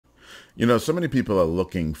So many people are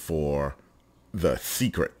looking for the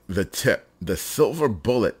secret, the tip, the silver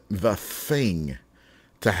bullet, the thing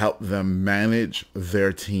to help them manage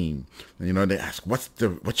their team. They ask, what's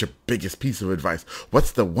your biggest piece of advice?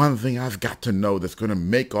 What's the one thing I've got to know that's going to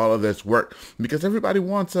make all of this work? Because everybody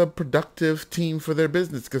wants a productive team for their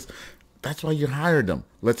business because that's why you hired them.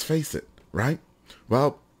 Let's face it, right?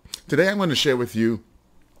 Well, today I'm going to share with you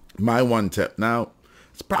my one tip. Now,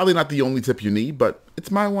 it's probably not the only tip you need, but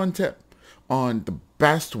it's my one tip on the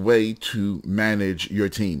best way to manage your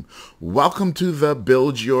team. Welcome to the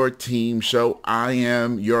Build Your Team Show. I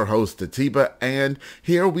am your host, Atiba, and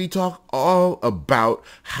here we talk all about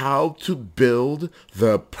how to build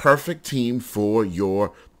the perfect team for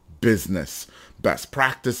your business. Best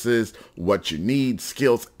practices, what you need,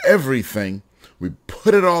 skills, everything. We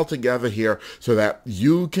put it all together here so that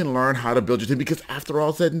you can learn how to build your team, because after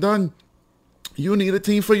all said and done, you need a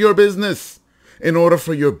team for your business in order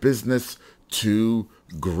for your business to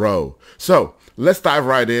grow. So let's dive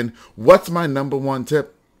right in. What's my number one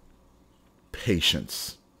tip?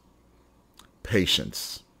 Patience.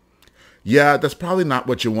 Patience. Yeah, that's probably not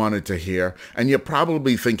what you wanted to hear. And you're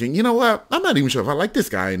probably thinking, you know what? I'm not even sure if I like this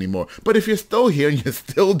guy anymore. But if you're still here and you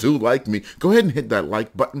still do like me, go ahead and hit that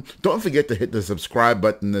like button. Don't forget to hit the subscribe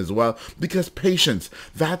button as well, because patience,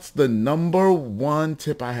 that's the number one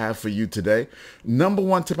tip I have for you today. Number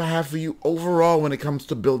one tip I have for you overall when it comes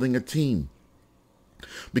to building a team.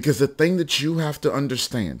 Because the thing that you have to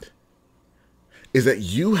understand is that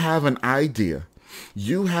you have an idea,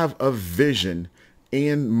 you have a vision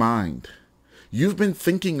in mind. You've been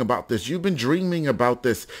thinking about this. You've been dreaming about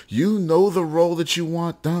this. You know the role that you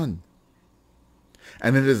want done.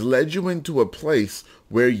 And it has led you into a place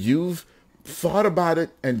where you've thought about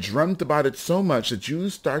it and dreamt about it so much that you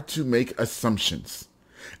start to make assumptions.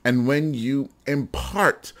 And when you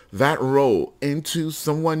impart that role into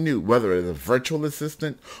someone new, whether it's a virtual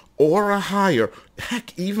assistant or a hire,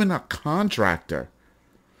 heck, even a contractor,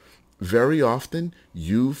 very often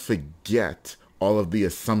you forget all of the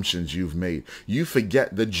assumptions you've made. You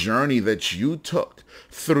forget the journey that you took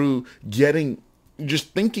through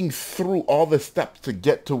just thinking through all the steps to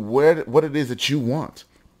get to what it is that you want.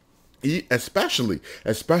 Especially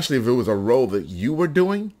if it was a role that you were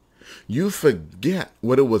doing, you forget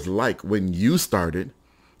what it was like when you started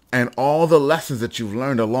and all the lessons that you've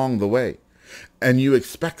learned along the way. And you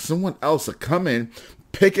expect someone else to come in,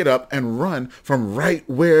 pick it up, and run from right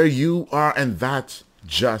where you are. And that's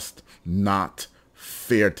just not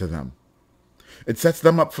fair to them. It sets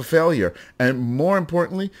them up for failure. And more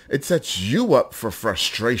importantly, it sets you up for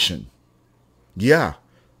frustration. Yeah,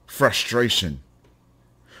 frustration.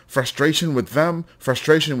 Frustration with them,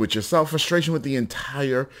 frustration with yourself, frustration with the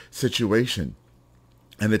entire situation.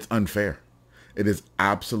 And it's unfair. It is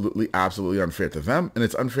absolutely, absolutely unfair to them, and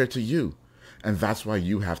it's unfair to you. And that's why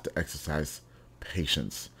you have to exercise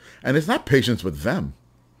patience. And it's not patience with them.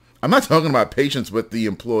 I'm not talking about patience with the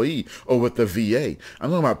employee or with the VA.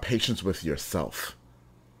 I'm talking about patience with yourself.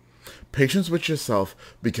 Patience with yourself,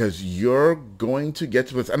 because you're going to get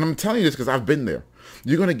to this, and I'm telling you this because I've been there.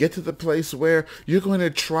 You're going to get to the place where you're going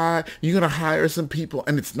to hire some people,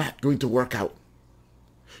 and it's not going to work out.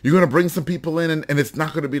 You're going to bring some people in, and it's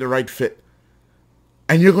not going to be the right fit.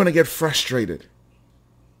 And you're going to get frustrated.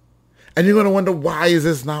 And you're going to wonder, why is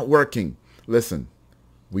this not working? Listen,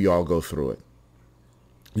 we all go through it.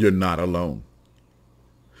 You're not alone.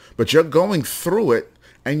 But you're going through it,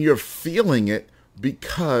 and you're feeling it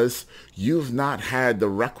because you've not had the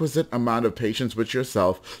requisite amount of patience with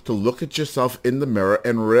yourself to look at yourself in the mirror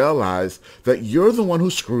and realize that you're the one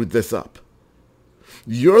who screwed this up.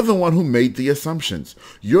 You're the one who made the assumptions.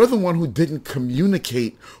 You're the one who didn't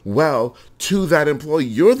communicate well to that employee.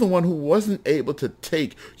 You're the one who wasn't able to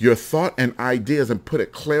take your thought and ideas and put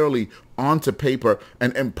it clearly onto paper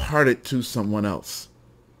and impart it to someone else.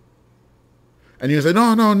 And you say,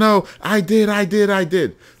 no, I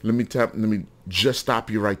did. Let me just stop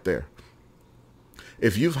you right there.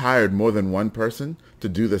 If you've hired more than one person to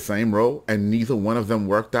do the same role and neither one of them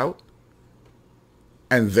worked out,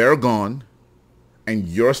 and they're gone, and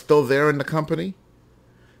you're still there in the company,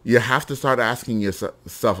 you have to start asking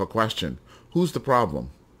yourself a question. Who's the problem?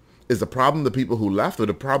 Is the problem the people who left, or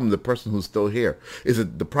the problem the person who's still here? Is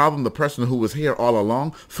it the problem the person who was here all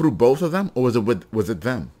along through both of them, or was it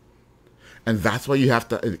them? And that's why you have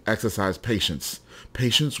to exercise patience.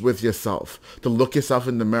 Patience with yourself. To look yourself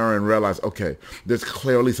in the mirror and realize, okay, there's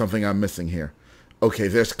clearly something I'm missing here. Okay,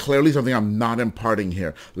 there's clearly something I'm not imparting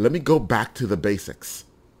here. Let me go back to the basics.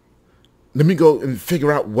 Let me go and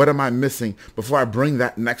figure out what am I missing before I bring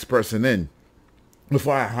that next person in.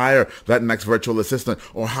 before I hire that next virtual assistant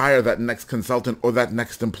or hire that next consultant or that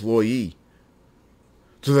next employee,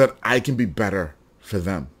 so that I can be better for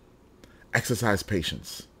them. Exercise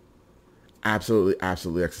patience. Absolutely,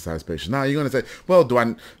 absolutely exercise patience. Now you're going to say, well,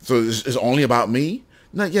 so it's only about me?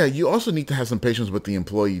 No, yeah, you also need to have some patience with the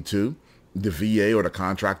employee too, the VA or the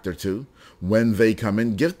contractor too. When they come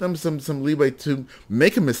in, give them some leeway to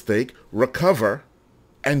make a mistake, recover,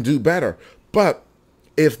 and do better. But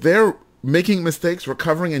if they're making mistakes,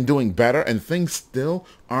 recovering, and doing better, and things still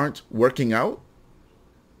aren't working out,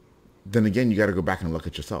 then again, you got to go back and look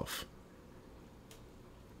at yourself.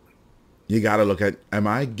 You got to look at, am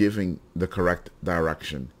I giving the correct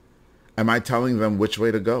direction? Am I telling them which way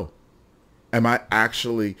to go? Am I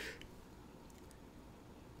actually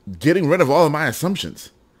getting rid of all of my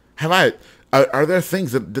assumptions? Are there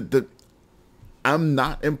things that I'm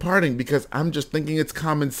not imparting because I'm just thinking it's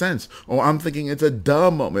common sense, or I'm thinking it's a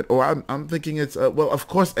duh moment, or I'm thinking it's, well, of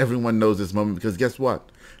course everyone knows this moment, because guess what?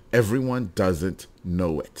 Everyone doesn't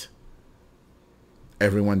know it.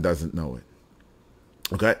 Everyone doesn't know it.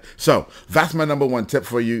 Okay, so that's my number one tip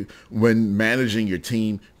for you when managing your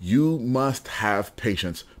team. You must have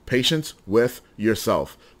patience. Patience with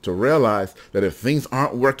yourself to realize that if things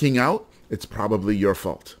aren't working out, it's probably your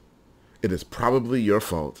fault. It is probably your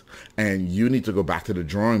fault. And you need to go back to the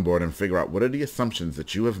drawing board and figure out what are the assumptions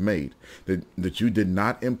that you have made that you did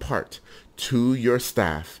not impart to your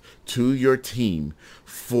staff, to your team,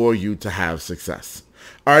 for you to have success.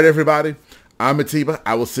 All right, everybody. I'm Atiba.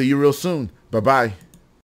 I will see you real soon. Bye-bye.